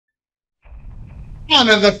On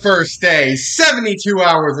to the first day, 72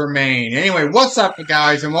 hours remain. Anyway, what's up,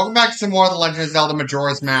 guys, and welcome back to some more of The Legend of Zelda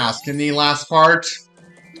Majora's Mask. In the last part,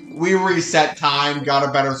 we reset time, got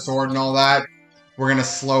a better sword and all that. We're gonna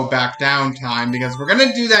slow back down time, because we're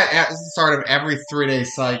gonna do that at the start of every 3-day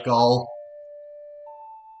cycle.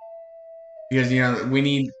 Because, you know, we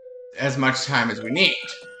need as much time as we need.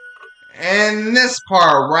 In this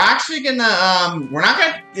part, we're actually gonna, we're not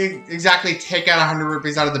gonna exactly take out 100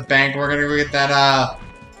 rupees out of the bank. We're gonna go get that,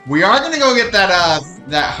 we are gonna go get that,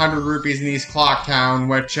 that 100 rupees in East Clocktown,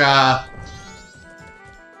 which,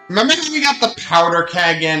 remember how we got the powder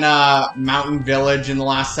keg in, Mountain Village in the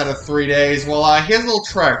last set of 3 days? Well, here's a little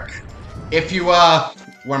trick. If you, what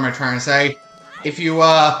am I trying to say? If you,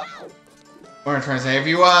 what am I trying to say?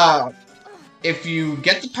 If you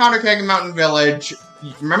get the powder keg in Mountain Village,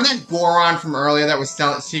 remember that Goron from earlier that was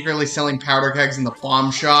secretly selling powder kegs in the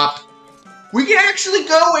bomb shop? We can actually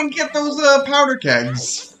go and get those powder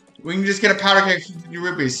kegs. We can just get a powder keg for 50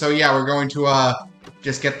 rupees. So yeah, we're going to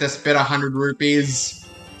just get this bit of 100 rupees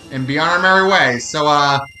and be on our merry way. So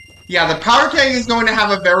yeah, the powder keg is going to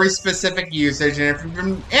have a very specific usage, and if you've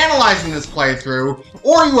been analyzing this playthrough,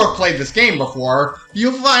 or you have played this game before,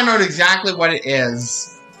 you'll find out exactly what it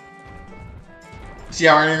is. So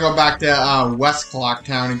yeah, we're gonna go back to West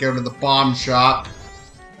Clocktown and go to the bomb shop.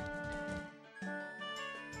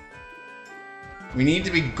 We need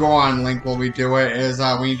to be gone, Link, while we do it.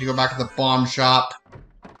 We need to go back to the bomb shop.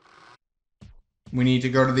 We need to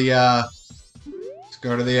go to the, let's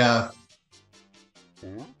go to the,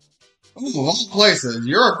 oh, of all places,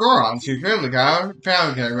 you're a Goron, so you clearly got a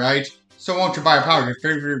powder keg, right? So won't you buy a powder keg,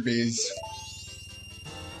 50 rupees.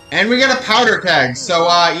 And we get a powder keg, so,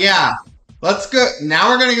 yeah. Let's go. Now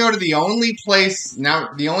we're going to go to the only place,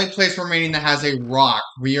 remaining that has a rock.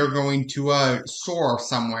 We are going to, soar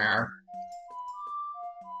somewhere.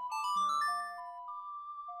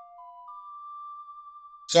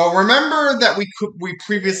 So remember that we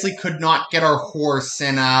previously could not get our horse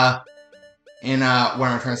in, what am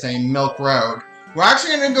I trying to say, in Milk Road. We're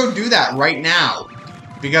actually going to go do that right now.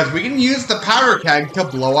 Because we can use the powder keg to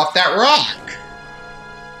blow up that rock.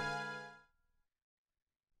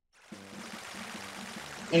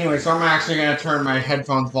 Anyway, so I'm actually going to turn my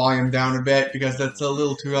headphones volume down a bit, because that's a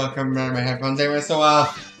little too loud coming out of my headphones. Anyway, so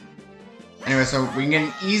we can get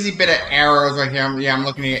an easy bit of arrows right here. Yeah, I'm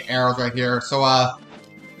looking at arrows right here. So,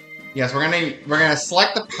 yes, we're gonna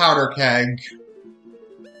select the powder keg.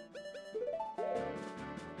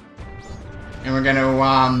 And we're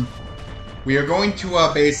gonna, we are going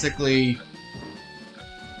to, basically,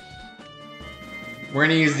 we're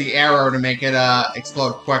gonna use the arrow to make it,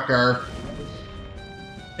 explode quicker.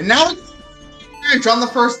 And now it's on the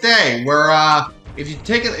first day, where if you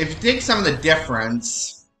take some of the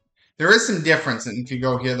difference, there is some difference if you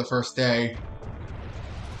go here the first day.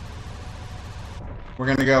 We're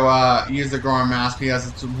gonna go use the Goron Mask because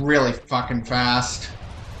it's really fucking fast.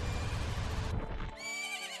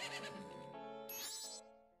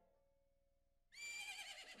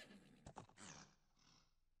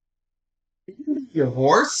 Your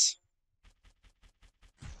horse?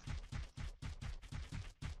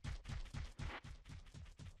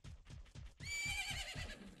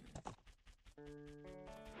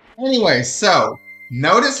 Anyway, so,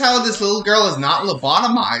 notice how this little girl is not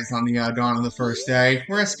lobotomized on the dawn of the first day.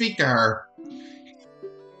 We're gonna speak to her.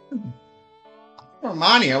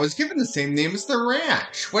 Romani, I was given the same name as the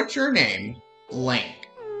ranch. What's your name? Link.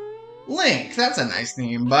 Link, that's a nice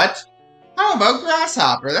name, but how about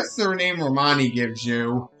Grasshopper? That's the name Romani gives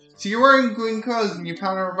you. So you're wearing green clothes and you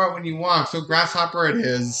powder about when you walk, so Grasshopper it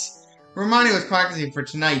is. Romani was practicing for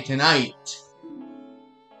tonight.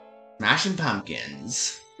 Smashing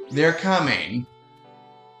pumpkins. They're coming.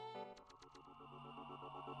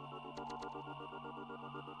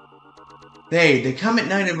 They come at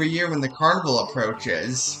night every year when the carnival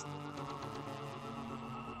approaches.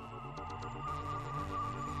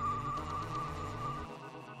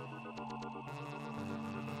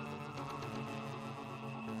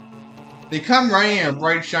 They come running in a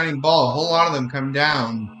bright shining ball. A whole lot of them come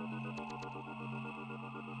down.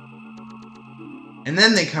 And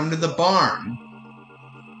then they come to the barn.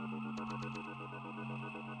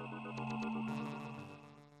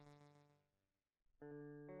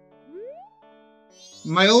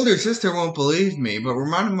 My older sister won't believe me, but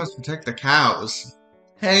Romani must protect the cows.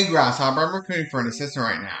 Hey, Grasshopper, I'm recruiting for an assistant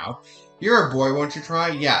right now. You're a boy, won't you try?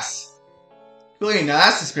 Yes. Great, now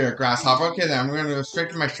that's the spirit, Grasshopper. Okay then, I'm going to go straight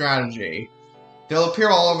to my strategy. They'll appear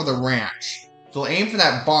all over the ranch. They'll aim for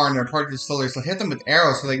that barn and approach the soldiers. They'll hit them with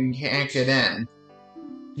arrows so they can't get in.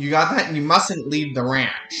 You got that? And you mustn't leave the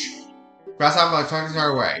ranch. Grasshopper, talk us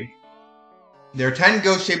our way. There are 10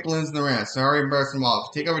 ghost-shaped balloons in the ramp, so hurry and burst them all.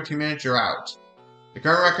 If you take over 2 minutes, you're out. The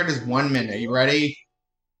current record is 1 minute. You ready?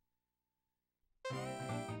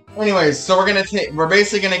 Anyways, so we're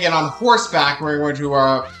basically gonna get on horseback. We're going to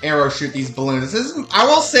arrow shoot these balloons. I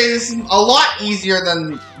will say this is a lot easier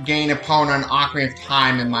than getting opponent on Ocarina of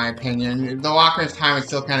Time, in my opinion. Though Ocarina of Time is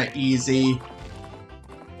still kind of easy.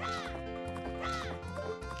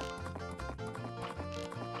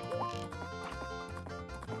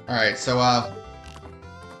 Alright, so,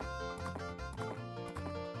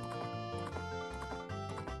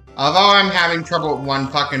 although I'm having trouble with one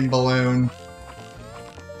fucking balloon.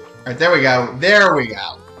 Alright, there we go. There we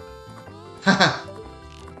go.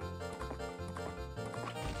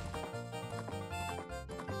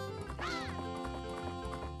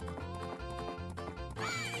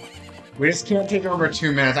 We just can't take over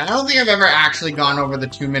 2 minutes. I don't think I've ever actually gone over the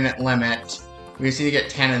 2-minute limit. We just need to get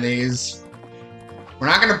 10 of these. We're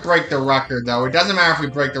not going to break the record, though. It doesn't matter if we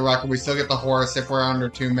break the record. We still get the horse if we're under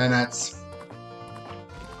 2 minutes.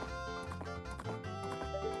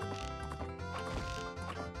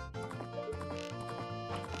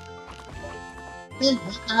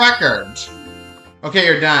 What's the record? Okay,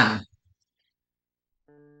 you're done.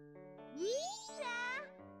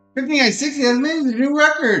 5960, that's amazing, a new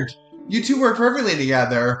record! You two work perfectly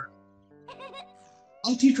together.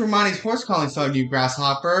 I'll teach Romani's horse calling song to you,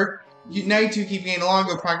 Grasshopper. Now you two keep getting along,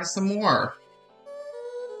 go practice some more.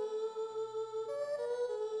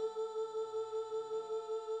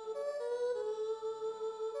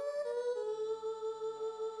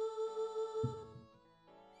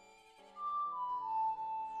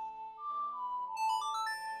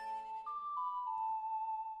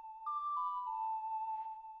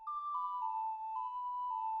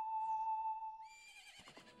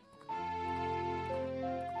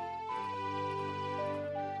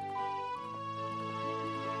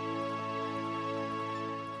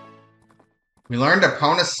 We learned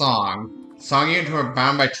Epona's song. Song you into are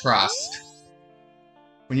bound by trust.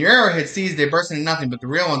 When your arrow hits these, they burst into nothing, but the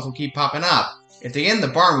real ones will keep popping up. If they get in the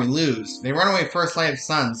barn, we lose. They run away first light of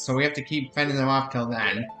sun, so we have to keep fending them off till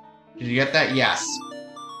then. Did you get that? Yes.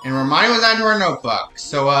 And Romani was added to our notebook.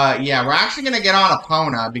 So, yeah, we're actually gonna get on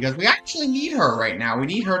Epona, because we actually need her right now. We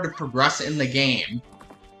need her to progress in the game.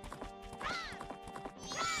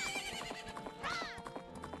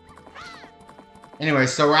 Anyway,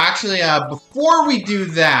 so we're actually, before we do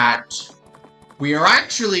that, we are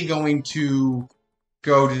actually going to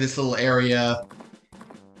go to this little area.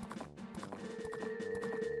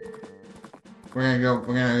 We're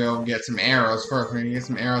gonna go get some arrows first. We're gonna get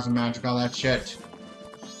some arrows and magic, all that shit.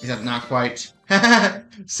 Except not quite.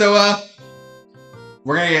 So,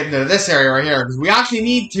 we're gonna get into this area right here, because we actually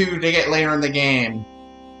need to get later in the game.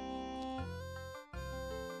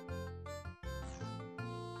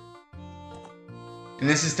 And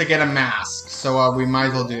this is to get a mask, so we might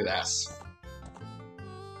as well do this.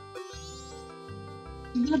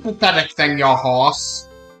 You pathetic thing, your horse.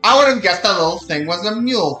 I would have guessed that little thing was a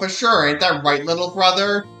mule, for sure, ain't that right, little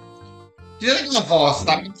brother? Do you think the horse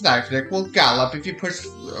that pathetic will gallop if you push...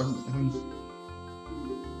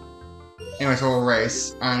 Anyway, so we'll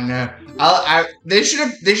race. And, they should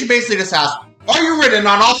basically just ask, are you ridden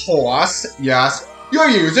on a horse? Yes. You're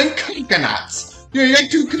using coconuts. You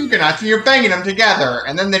get 2 coconuts and you're banging them together.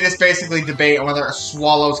 And then they just basically debate whether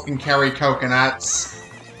swallows can carry coconuts.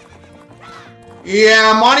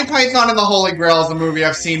 Yeah, Monty Python and the Holy Grail is a movie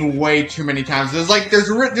I've seen way too many times. I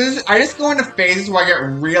just go into phases where I get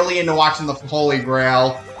really into watching the Holy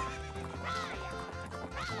Grail.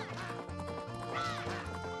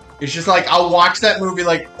 It's just like, I'll watch that movie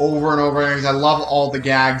like over and over again because I love all the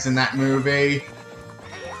gags in that movie.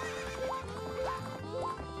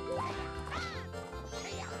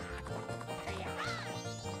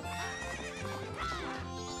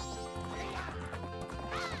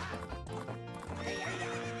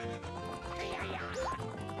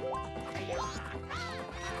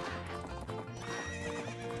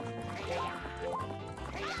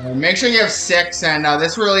 Make sure you have 6, and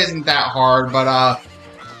this really isn't that hard, but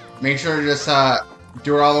make sure to just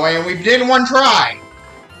do it all the way, and we did in 1 try!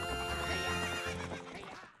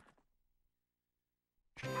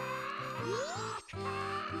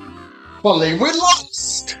 Fully, we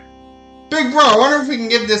lost! Big bro, I wonder if we can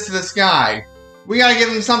give this to this guy. We gotta give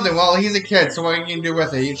him something. Well, he's a kid, so what can you do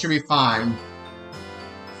with it? It should be fine.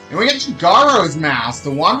 And we get Garo's mask.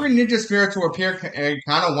 The wandering ninja spirits will appear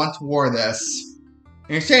kind of want to war this.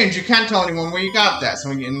 In exchange, you can't tell anyone where you got this.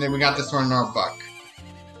 And then we got this from our notebook.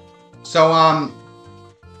 So,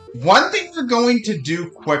 one thing we're going to do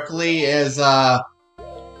quickly is,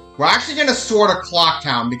 we're We're actually going to sort a Clock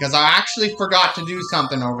Town because I actually forgot to do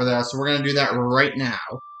something over there, so we're going to do that right now.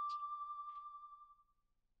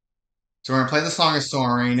 So we're going to play the Song of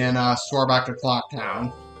Soaring and soar back to Clock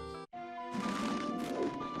Town.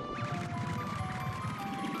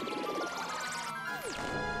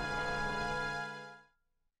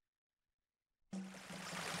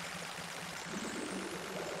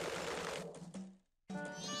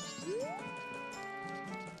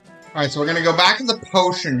 Alright, so we're going to go back to the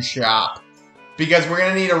potion shop. Because we're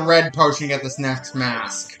going to need a red potion to get this next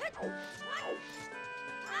mask.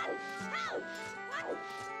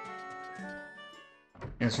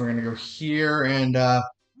 And so we're going to go here and, oh,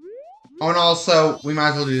 and also, we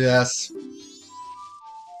might as well do this.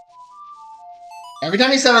 Every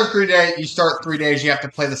time you start 3 days, you have to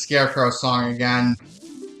play the Scarecrow song again.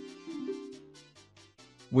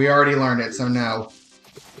 We already learned it, so no.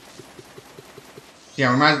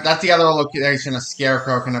 Yeah, that's the other location a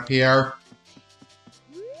Scarecrow can appear.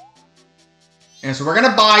 And so we're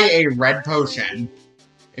gonna buy a red potion.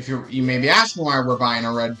 If you may be asking why we're buying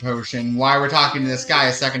a red potion, why we're talking to this guy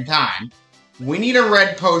a second time. We need a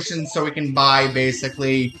red potion so we can buy,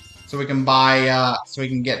 basically, so we can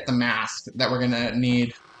get the mask that we're gonna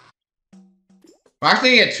need. We're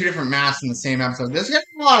actually gonna get 2 different masks in the same episode. There's gonna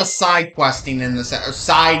be a lot of side questing in this,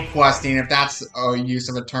 side questing, if that's a use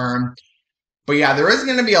of a term. But yeah, there is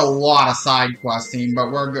gonna be a lot of side questing,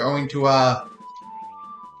 but we're going to, we're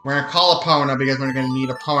gonna call Epona because we're gonna need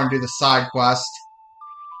Epona to do the side quest.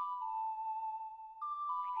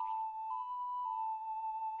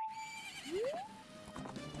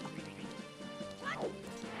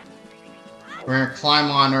 We're gonna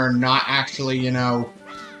climb on her, not actually, you know...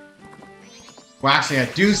 We're actually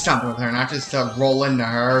gonna do something with her, not just to roll into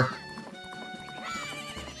her.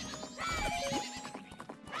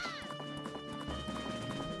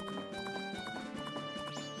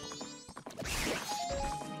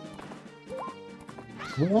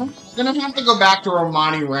 We're gonna have to go back to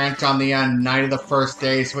Romani Ranch on the night of the first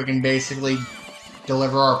day so we can basically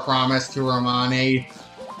deliver our promise to Romani.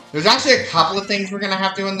 There's actually a couple of things we're gonna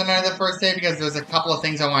have to do on the night of the first day because there's a couple of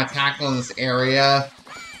things I want to tackle in this area.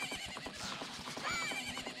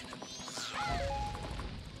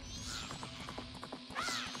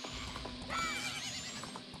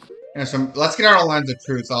 And so let's get our Lens of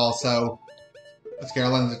Truth also. Let's get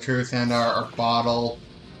our Lens of Truth and our bottle.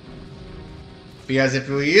 Because if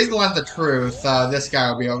we use the Lens of Truth, this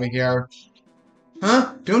guy will be over here.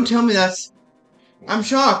 Huh? Don't tell me that's... I'm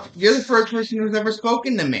shocked. You're the first person who's ever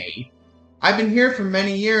spoken to me. I've been here for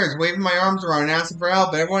many years, waving my arms around and asking for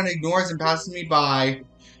help, but everyone ignores and passes me by.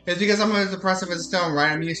 It's because I'm as impressive as a stone,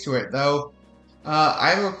 right? I'm used to it, though. I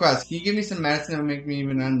have a request. Can you give me some medicine that will make me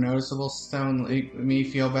even unnoticeable stone, make me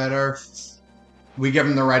feel better? We give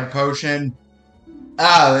him the red potion.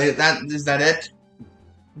 Oh, is that it?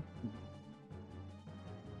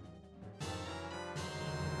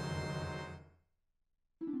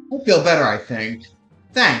 I feel better, I think.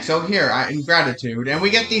 Thanks, oh here, in gratitude. And we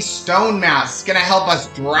get these stone masks, gonna help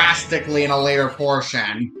us drastically in a later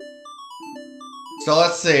portion. So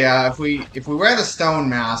let's see, if we wear the stone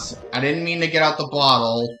mask, I didn't mean to get out the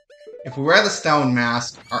bottle. If we wear the stone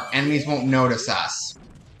mask, our enemies won't notice us.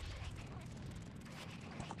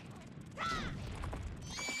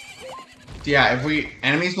 Yeah,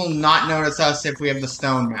 enemies will not notice us if we have the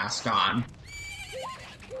stone mask on.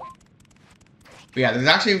 But yeah, there's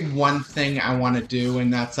actually one thing I want to do,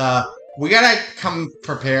 and that's, we gotta come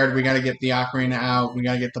prepared. We gotta get the ocarina out. We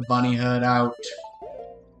gotta get the bunny hood out.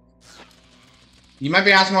 You might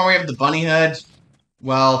be asking why we have the bunny hood.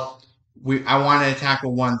 Well, I want to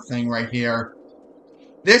tackle one thing right here.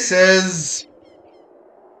 This is...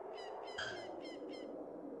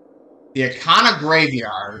 the Ikana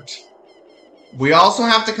Graveyard. We also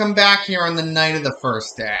have to come back here on the night of the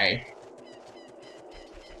first day.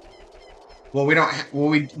 Well, we don't.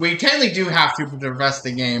 We technically do have to for the rest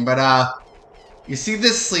of the game, but you see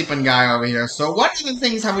this sleeping guy over here. So, what other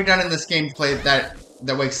things have we done in this game to play that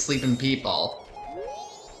wakes sleeping people?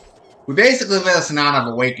 We basically live a Sonata of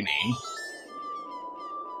Awakening.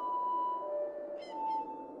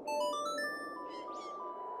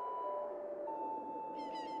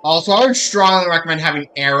 Also, I would strongly recommend having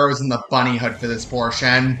arrows in the bunny hood for this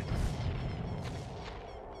portion.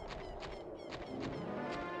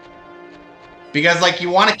 Because, like, you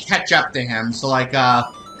want to catch up to him, so, like,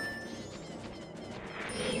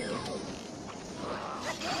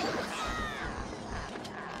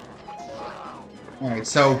 Alright,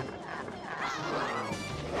 so...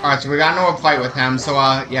 Alright, so we got into a fight with him, so,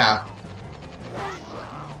 yeah.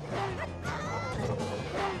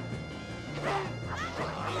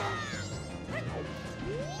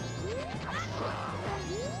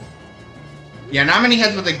 Yeah, not many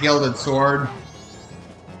hits with a gilded sword.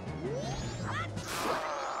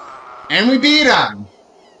 And we beat him!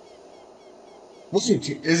 Wait,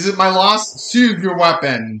 is it my loss? Soothe your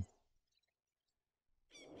weapon.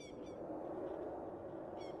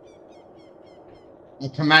 I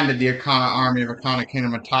commanded the Akana army of Akana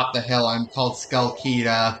Kingdom atop the hill. I'm called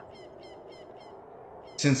Skullkita.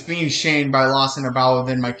 Since being shamed by loss in a battle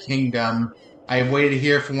within my kingdom, I have waited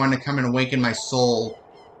here for one to come and awaken my soul.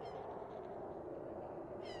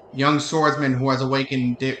 Young swordsman who has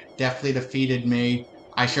awakened deftly defeated me,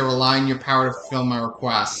 I shall rely on your power to fulfill my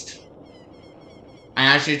request. I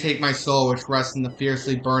ask you to take my soul, which rests in the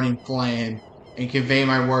fiercely burning flame, and convey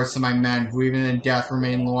my words to my men, who even in death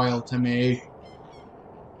remain loyal to me.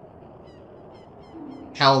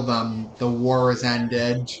 Tell them the war is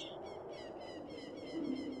ended.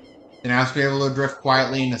 Then I must be able to drift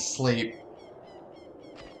quietly into sleep.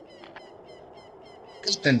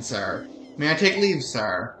 Good then, sir. May I take leave,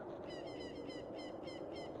 sir?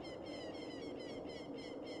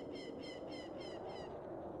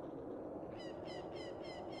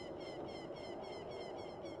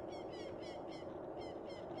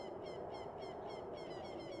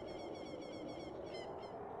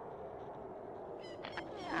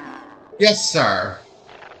 Yes, sir.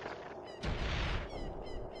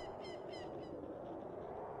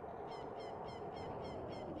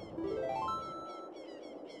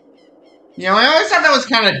 You know, I always thought that was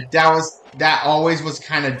kind of that always was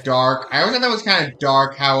kind of dark. I always thought that was kind of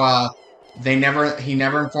dark how he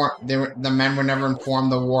never informed the men were never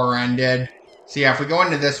informed the war ended. So yeah, if we go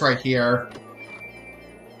into this right here.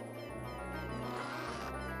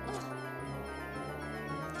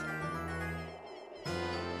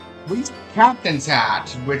 Captain's Hat,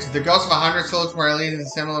 which the ghost of 100 souls where leads a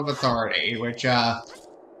symbol of authority, which I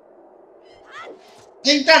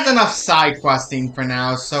think that's enough side questing for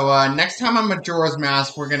now. So next time on Majora's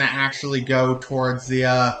Mask, we're gonna actually go towards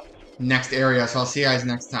the next area. So I'll see you guys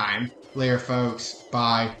next time. Later, folks.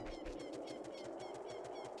 Bye.